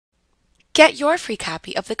Get your free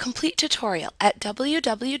copy of the complete tutorial at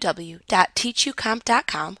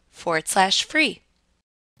www.teachucomp.com/free.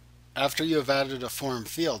 After you have added a form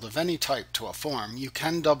field of any type to a form, you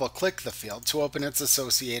can double-click the field to open its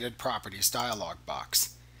associated properties dialog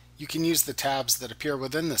box. You can use the tabs that appear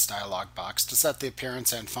within this dialog box to set the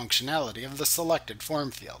appearance and functionality of the selected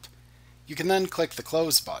form field. You can then click the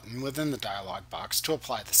Close button within the dialog box to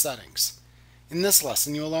apply the settings. In this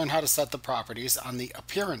lesson, you will learn how to set the properties on the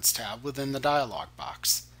Appearance tab within the dialog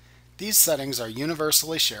box. These settings are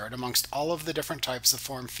universally shared amongst all of the different types of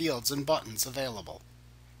form fields and buttons available.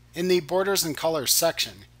 In the Borders and Colors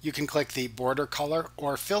section, you can click the Border Color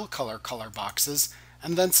or Fill Color boxes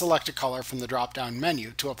and then select a color from the drop-down menu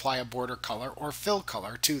to apply a border color or fill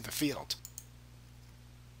color to the field.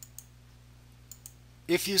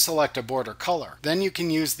 If you select a border color, then you can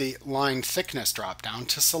use the Line Thickness drop-down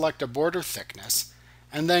to select a border thickness,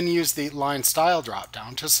 and then use the Line Style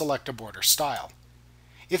drop-down to select a border style.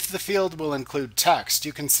 If the field will include text,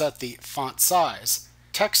 you can set the font size,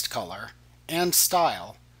 text color, and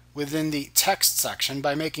style within the text section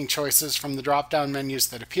by making choices from the drop-down menus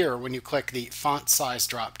that appear when you click the Font Size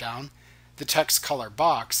drop-down, the Text Color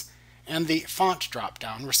box, and the Font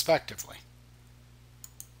drop-down respectively.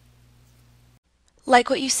 Like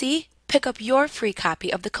what you see? Pick up your free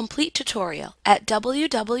copy of the complete tutorial at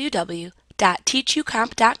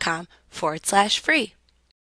www.teachucomp.com/free.